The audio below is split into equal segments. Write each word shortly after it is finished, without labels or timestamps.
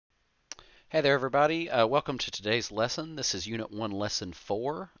Hey there, everybody. Welcome to today's lesson. This is Unit 1, Lesson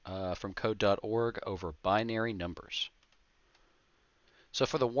 4 from code.org over binary numbers. So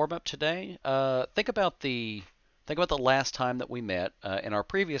for the warm-up today, think about the last time that we met. In our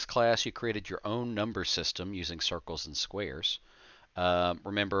previous class, you created your own number system using circles and squares.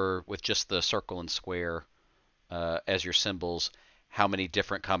 Remember, with just the circle and square as your symbols, how many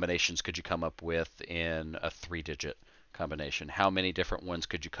different combinations could you come up with in a 3-digit combination? How many different ones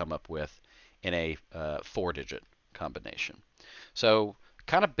could you come up with in a 4-digit combination? So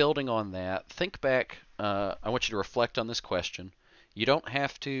kind of building on that, think back. I want you to reflect on this question. You don't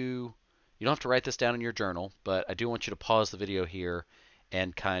have to write this down in your journal, but I do want you to pause the video here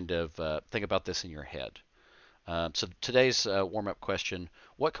and kind of think about this in your head. So today's warm-up question,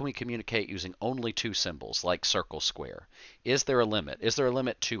 what can we communicate using only two symbols like circle, square? Is there a limit? Is there a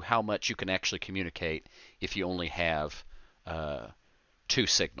limit to how much you can actually communicate if you only have two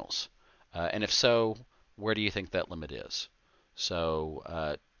signals? And if so, where do you think that limit is?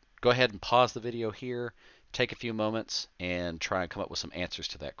 So go ahead and pause the video here, take a few moments, and try and come up with some answers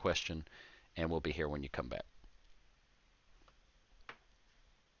to that question, and we'll be here when you come back.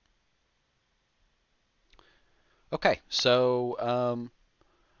 Okay, so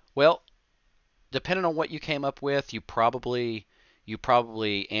well, depending on what you came up with, you probably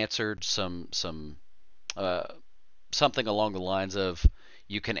answered uh, something along the lines of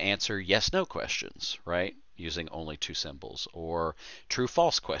you can answer yes/no questions, right? Using only two symbols, or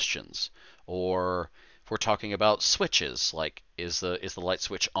true/false questions, or if we're talking about switches, like is the light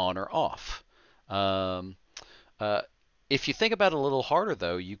switch on or off? Um, uh, if you think about it a little harder,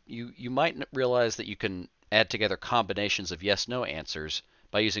 though, you might realize that you can add together combinations of yes/no answers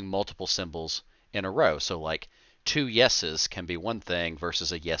by using multiple symbols in a row. So, like two yeses can be one thing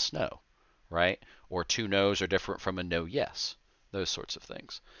versus a yes/no, right? Or two no's are different from a no/yes. Those sorts of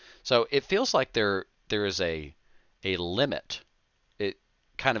things. So it feels like there is a limit. It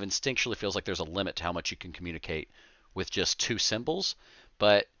kind of instinctually feels like there's a limit to how much you can communicate with just two symbols.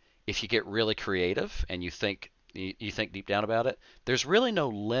 But if you get really creative and you think deep down about it, there's really no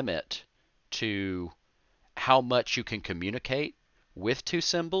limit to how much you can communicate with two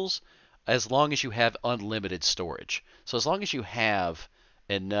symbols as long as you have unlimited storage. So as long as you have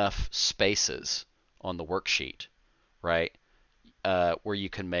enough spaces on the worksheet, right, where you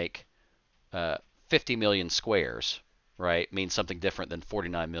can make uh, 50 million squares, right, means something different than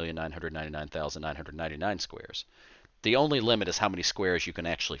 49,999,999 squares. The only limit is how many squares you can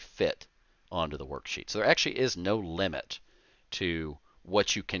actually fit onto the worksheet. So there actually is no limit to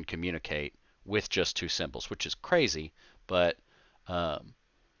what you can communicate with just two symbols, which is crazy, but um,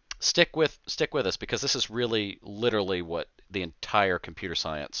 stick with us because this is really literally what the entire computer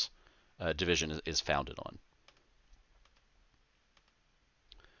science division is founded on.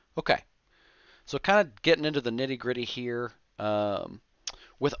 Okay, so kind of getting into the nitty gritty here.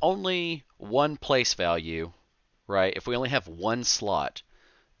 With only one place value, right? If we only have one slot,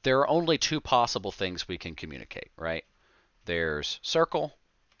 there are only two possible things we can communicate, right? There's circle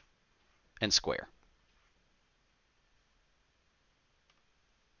and square.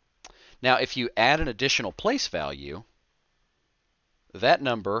 Now, if you add an additional place value, that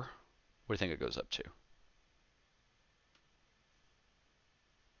number, what do you think it goes up to?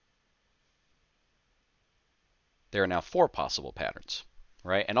 There are now four possible patterns,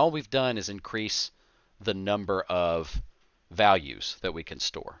 right? And all we've done is increase the number of values that we can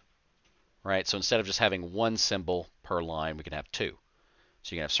store, right? So instead of just having one symbol per line, we can have two.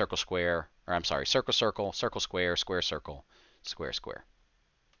 So you can have circle, square, or I'm sorry, circle, circle, circle, square, square, circle, square, square.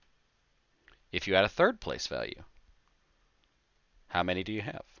 If you add a third place value, how many do you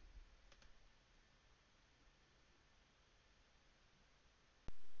have?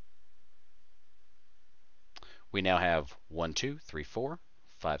 We now have 1, 2, 3, 4,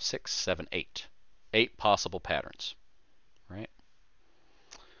 5, 6, 7, 8. 8 possible patterns, right?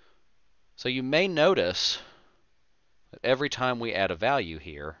 So you may notice that every time we add a value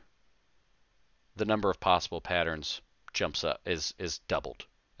here, the number of possible patterns jumps up, is doubled,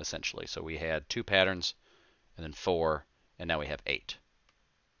 essentially. So we had 2 patterns, and then 4, and now we have 8.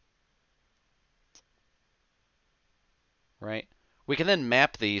 Right? We can then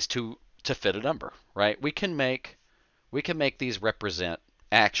map these to fit a number, right? We can make these represent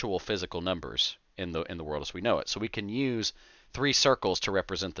actual physical numbers in the world as we know it. So we can use 3 circles to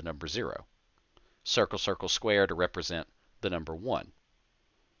represent the number 0. Circle, circle, square to represent the number 1.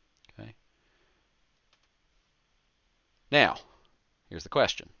 Okay? Now, here's the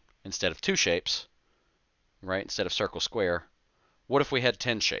question. Instead of 2 shapes, right, instead of circle, square, what if we had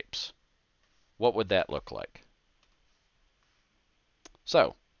 10 shapes? What would that look like?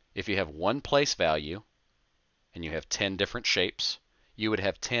 So, If you have one place value and you have 10 different shapes, you would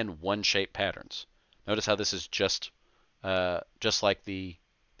have 10 one-shape patterns. Notice how this is just like the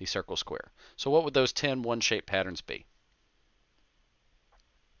circle square. So what would those 10 one-shape patterns be?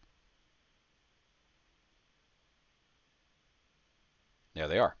 There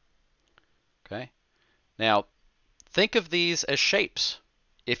they are. Okay. Now, think of these as shapes.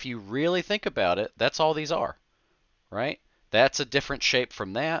 If you really think about it, that's all these are, right? That's a different shape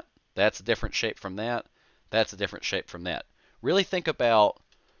from that. That's a different shape from that. That's a different shape from that. Really think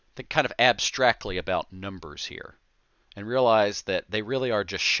kind of abstractly about numbers here and realize that they really are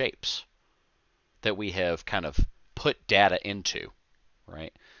just shapes that we have kind of put data into,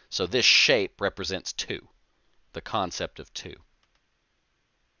 right? So this shape represents 2, the concept of 2.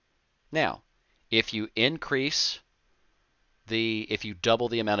 Now, if you double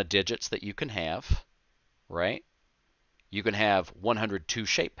the amount of digits that you can have, right? You can have 102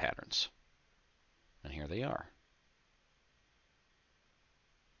 shape patterns. And here they are.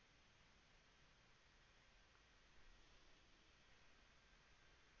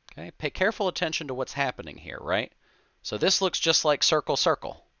 Okay, pay careful attention to what's happening here, right? So this looks just like circle,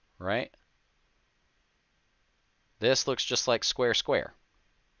 circle, right? This looks just like square, square.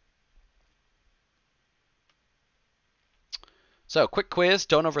 So, quick quiz,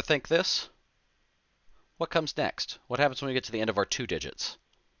 don't overthink this. What comes next? What happens when we get to the end of our 2 digits?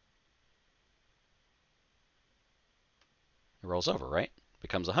 It rolls over, right?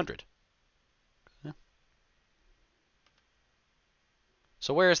 Becomes 100. Okay.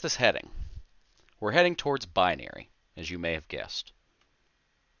 So where is this heading? We're heading towards binary, as you may have guessed.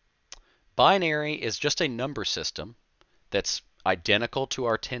 Binary is just a number system that's identical to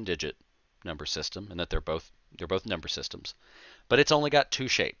our 10-digit number system, and that they're both number systems, but it's only got 2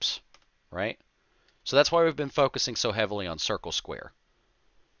 shapes, right? So that's why we've been focusing so heavily on circle square.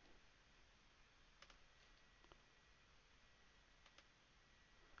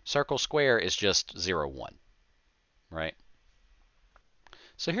 Circle square is just 0, 1, right?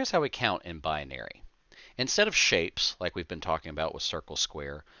 So here's how we count in binary. Instead of shapes, like we've been talking about with circle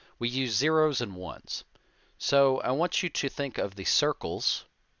square, we use zeros and ones. So I want you to think of the circles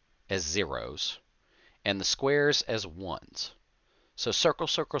as zeros and the squares as ones. So circle,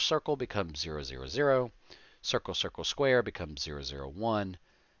 circle, circle becomes 0, 0, 0. Circle, circle, square becomes 0, 0, 1,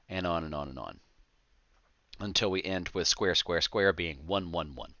 and on and on and on, until we end with square, square, square being 1,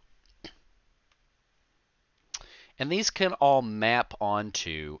 1, 1. And these can all map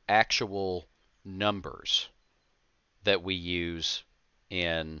onto actual numbers that we use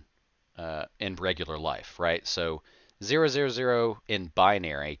in regular life, right? So 0, 0, 0 in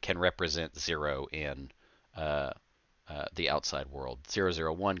binary can represent 0 in the outside world. 0,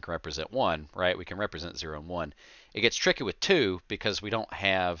 0, 1 can represent 1, right? We can represent 0 and 1. It gets tricky with 2 because we don't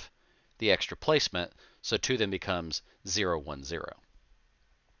have the extra placement, so 2 then becomes 0, 1, 0.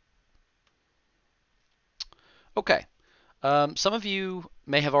 Okay. Some of you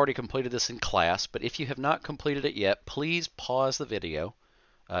may have already completed this in class, but if you have not completed it yet, please pause the video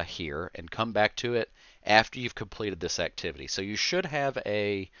here and come back to it after you've completed this activity. So you should have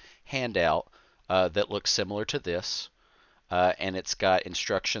a handout that looks similar to this, and it's got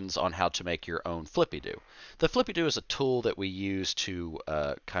instructions on how to make your own Flippy-Do. The Flippy-Do is a tool that we use to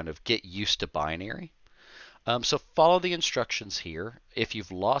kind of get used to binary. So follow the instructions here. If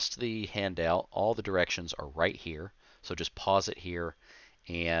you've lost the handout, all the directions are right here. So just pause it here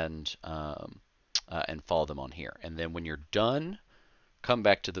and follow them on here. And then when you're done, come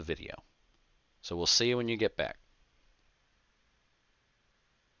back to the video. So we'll see you when you get back.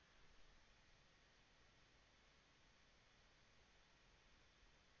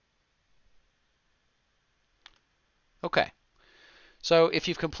 Okay. So if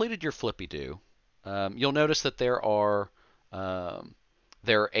you've completed your Flippy-Do, you'll notice that there are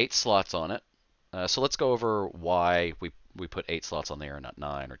 8 slots on it. So let's go over why we put 8 slots on there and not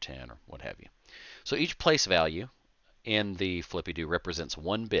 9 or 10 or what have you. So each place value in the Flippy-Do represents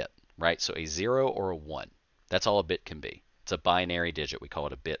 1 bit, right? So a 0 or a 1. That's all a bit can be. It's a binary digit. We call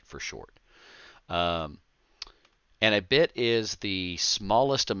it a bit for short. And a bit is the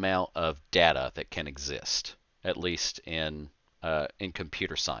smallest amount of data that can exist, at least in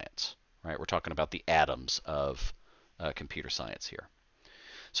computer science, right? We're talking about the atoms of computer science here.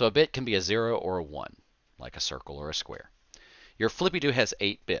 So a bit can be a 0 or a 1, like a circle or a square. Your Flippy-Do has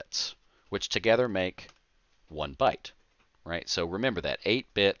 8 bits, which together make 1 byte, right? So remember that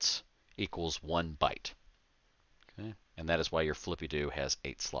 8 bits equals 1 byte. Okay? And that is why your Flippy-Do has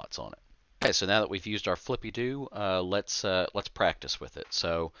 8 slots on it. Okay, so now that we've used our Flippy-Do, let's practice with it.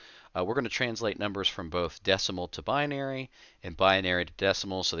 So we're going to translate numbers from both decimal to binary and binary to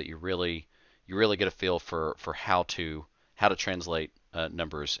decimal, so that you really get a feel for how to translate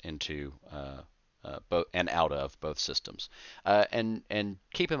numbers into both and out of both systems. And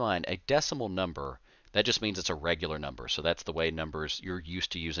keep in mind, a decimal number, that just means it's a regular number. So that's the way numbers, you're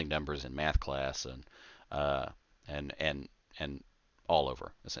used to using numbers in math class uh, and and and all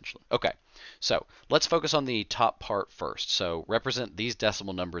over, essentially. Okay, so let's focus on the top part first. So represent these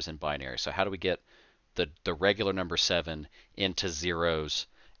decimal numbers in binary. So how do we get the regular number 7 into zeros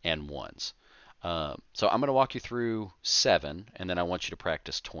and ones? So I'm going to walk you through 7, and then I want you to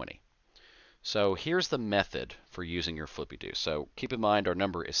practice 20. So here's the method for using your Flippy-Do. So keep in mind our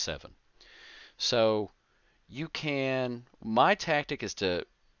number is 7. So you can, my tactic is to,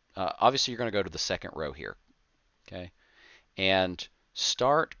 obviously you're going to go to the second row here, okay? And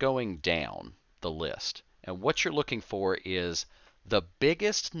start going down the list. And what you're looking for is the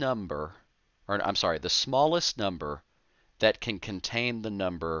biggest number, or I'm sorry, the smallest number that can contain the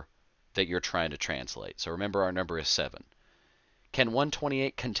number that you're trying to translate. So remember, our number is 7. Can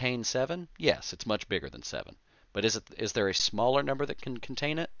 128 contain 7? Yes, it's much bigger than 7. But is there a smaller number that can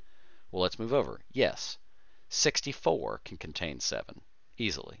contain it? Well, let's move over. Yes, 64 can contain 7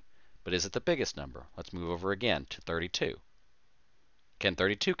 easily. But is it the biggest number? Let's move over again to 32. Can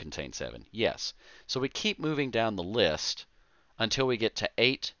 32 contain 7? Yes. So we keep moving down the list until we get to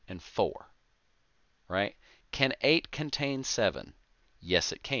 8 and 4, right? Can 8 contain 7?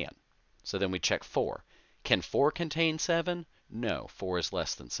 Yes, it can. So then we check 4. Can 4 contain 7? No, 4 is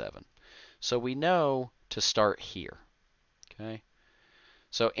less than 7. So we know to start here, okay?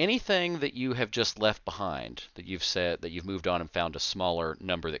 So anything that you have just left behind, that you've said that you've moved on and found a smaller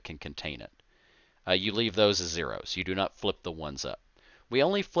number that can contain it, you leave those as zeros. You do not flip the ones up. We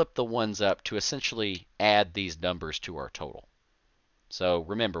only flip the ones up to essentially add these numbers to our total. So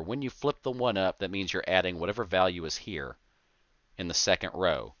remember, when you flip the 1 up, that means you're adding whatever value is here in the second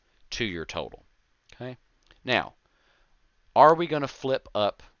row to your total. Okay? Now, are we going to flip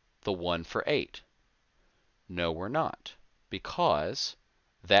up the 1 for 8? No, we're not, because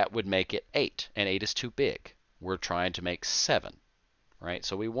that would make it 8, and 8 is too big. We're trying to make 7, right?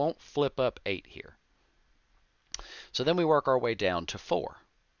 So we won't flip up 8 here. So then we work our way down to 4.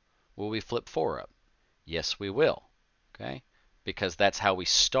 Will we flip 4 up? Yes, we will, okay? Because that's how we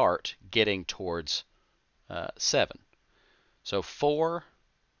start getting towards 7. So 4,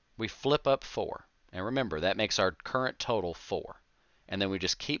 we flip up 4. And remember, that makes our current total 4. And then we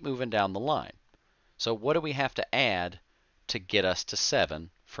just keep moving down the line. So what do we have to add to get us to 7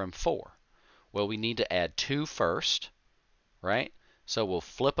 from 4? Well, we need to add 2 first, right? So we'll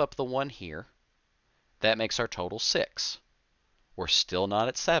flip up the 1 here. That makes our total 6. We're still not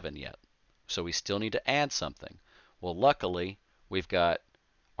at 7 yet, so we still need to add something. Well, luckily, we've got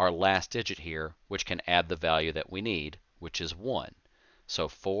our last digit here, which can add the value that we need, which is 1. So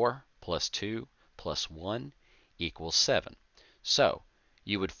 4 plus 2 plus 1 equals 7. So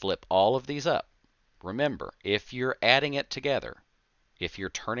you would flip all of these up. Remember, if you're adding it together, if you're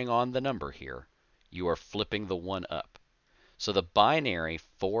turning on the number here, you are flipping the 1 up. So the binary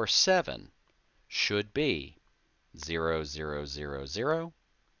for 7 should be 0, 0, 0, 0,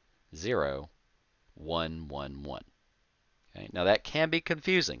 0, 1, 1, 1. Okay? Now that can be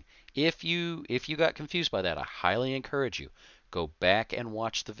confusing. If you got confused by that, I highly encourage you, go back and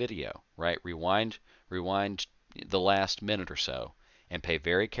watch the video, right? Rewind the last minute or so and pay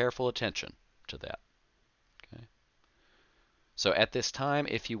very careful attention to that. Okay? So at this time,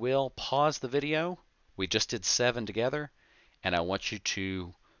 if you will, pause the video. We just did 7 together, and I want you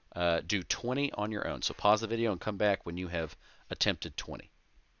to do 20 on your own. So pause the video and come back when you have attempted 20.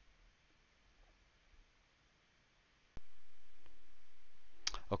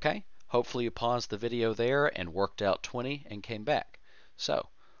 Okay, hopefully you paused the video there and worked out 20 and came back. So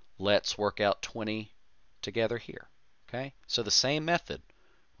let's work out 20 together here. Okay, so the same method.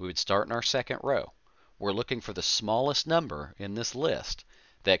 We would start in our second row. We're looking for the smallest number in this list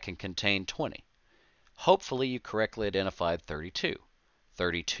that can contain 20. Hopefully you correctly identified 32.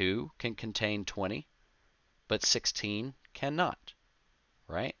 32 can contain 20, but 16 cannot,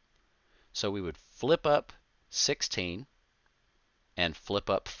 right? So we would flip up 16 and flip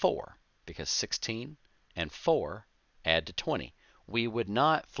up 4, because 16 and 4 add to 20. We would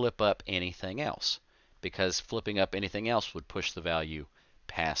not flip up anything else, because flipping up anything else would push the value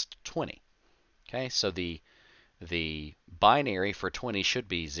past 20. Okay, so the binary for 20 should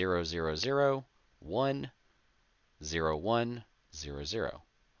be 0, 0, 0, 1, 0, 1, 0, 0.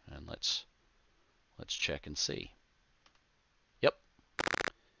 And let's check and see. Yep.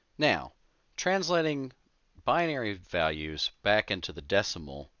 Now, translating binary values back into the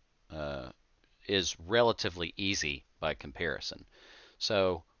decimal is relatively easy by comparison.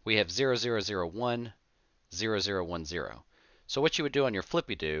 So we have 0001, 0010. So what you would do on your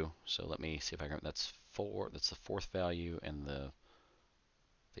Flippy-Do, so let me see if I can, that's the fourth value and the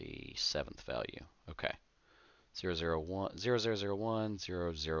seventh value. Okay. 001, 0001,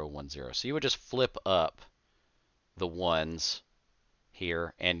 0010. So you would just flip up the ones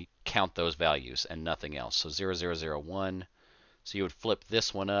here and count those values and nothing else. So 0001, so you would flip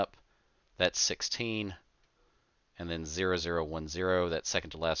this one up, that's 16, and then 0010, that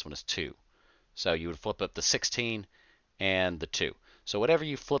second to last one is 2. So you would flip up the 16 and the 2. So whatever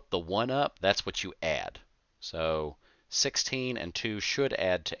you flip the 1 up, that's what you add. So 16 and 2 should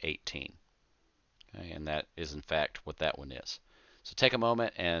add to 18. Okay, and that is in fact what that one is. So take a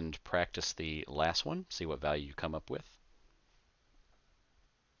moment and practice the last one, see what value you come up with.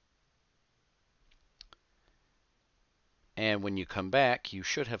 And when you come back, you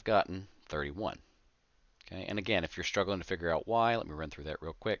should have gotten 31. Okay, and again, if you're struggling to figure out why, let me run through that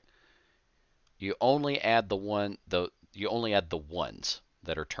real quick. You only add the ones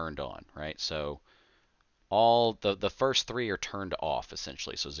that are turned on, right? So all the first three are turned off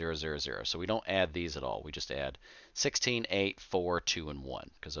essentially, so 0, 0, 0. So we don't add these at all. We just add 16, 8, 4, 2, and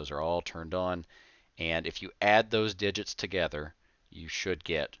 1 because those are all turned on. And if you add those digits together, you should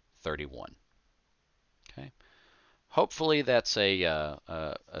get 31. Okay. Hopefully that's a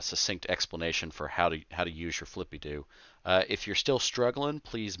succinct explanation for how to use your Flippy-Do. If you're still struggling,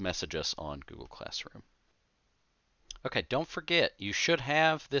 please message us on Google Classroom. Okay, don't forget, you should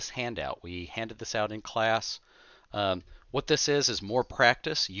have this handout. We handed this out in class. What this is more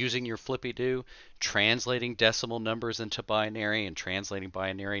practice using your Flippy-Do, translating decimal numbers into binary and translating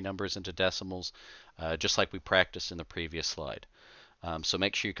binary numbers into decimals, just like we practiced in the previous slide. So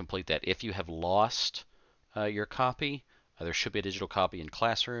make sure you complete that. If you have lost your copy, there should be a digital copy in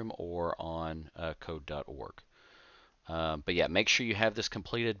Classroom or on code.org. But yeah, make sure you have this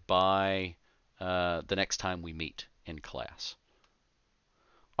completed by the next time we meet in class.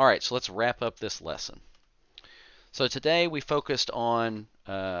 All right, so let's wrap up this lesson. So today we focused on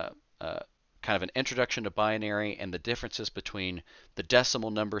kind of an introduction to binary and the differences between the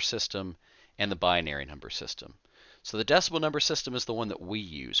decimal number system and the binary number system. So the decimal number system is the one that we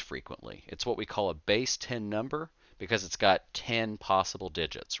use frequently. It's what we call a base 10 number because it's got 10 possible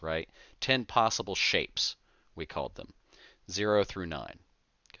digits, right? 10 possible shapes, we called them, 0 through 9.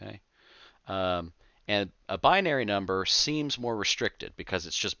 Okay. And a binary number seems more restricted because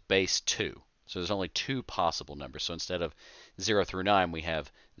it's just base 2. So there's only 2 possible numbers. So instead of 0 through 9, we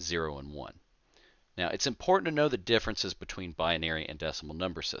have 0 and 1. Now, it's important to know the differences between binary and decimal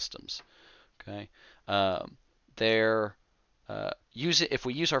number systems. Okay. If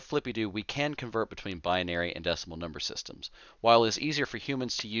we use our Flippy-Do, we can convert between binary and decimal number systems. While it's easier for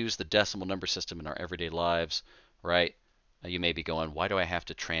humans to use the decimal number system in our everyday lives, right? You may be going, why do I have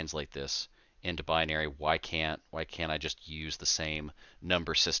to translate this into binary? Why can't I just use the same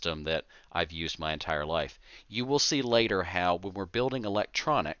number system that I've used my entire life? You will see later how when we're building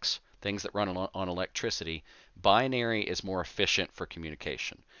electronics, things that run on electricity, binary is more efficient for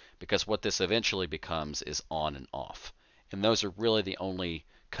communication because what this eventually becomes is on and off. And those are really the only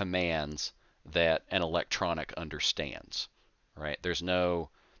commands that an electronic understands, right? There's not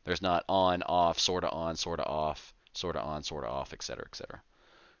on, off, sort of on, sort of off, sort of on, sort of off, etc., etc.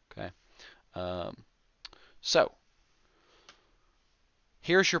 Okay. So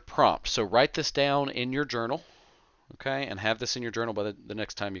here's your prompt. So write this down in your journal, okay, and have this in your journal by the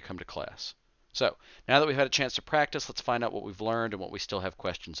next time you come to class. So now that we've had a chance to practice, let's find out what we've learned and what we still have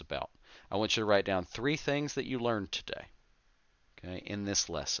questions about. I want you to write down 3 things that you learned today, okay, in this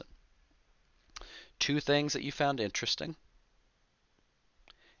lesson. 2 things that you found interesting,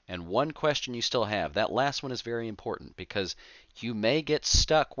 and 1 question you still have. That last one is very important because you may get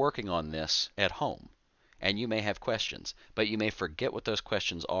stuck working on this at home and you may have questions, but you may forget what those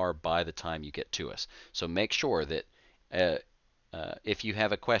questions are by the time you get to us. So make sure that if you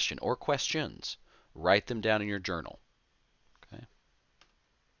have a question or questions, write them down in your journal. Okay.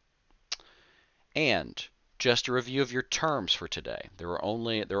 And just a review of your terms for today. There are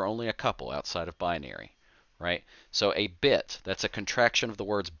only a couple outside of binary, right? So a bit, that's a contraction of the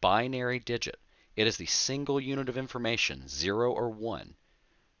words binary digit. It is the single unit of information, 0 or 1,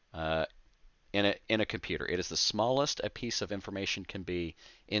 in a computer. It is the smallest a piece of information can be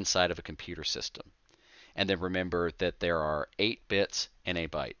inside of a computer system. And then remember that there are 8 bits in a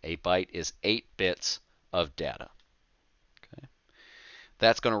byte. A byte is 8 bits of data. Okay.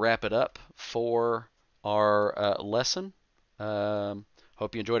 That's going to wrap it up for our lesson.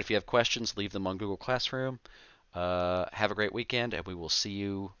 Hope you enjoyed. If you have questions, leave them on Google Classroom. Have a great weekend, and we will see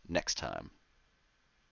you next time.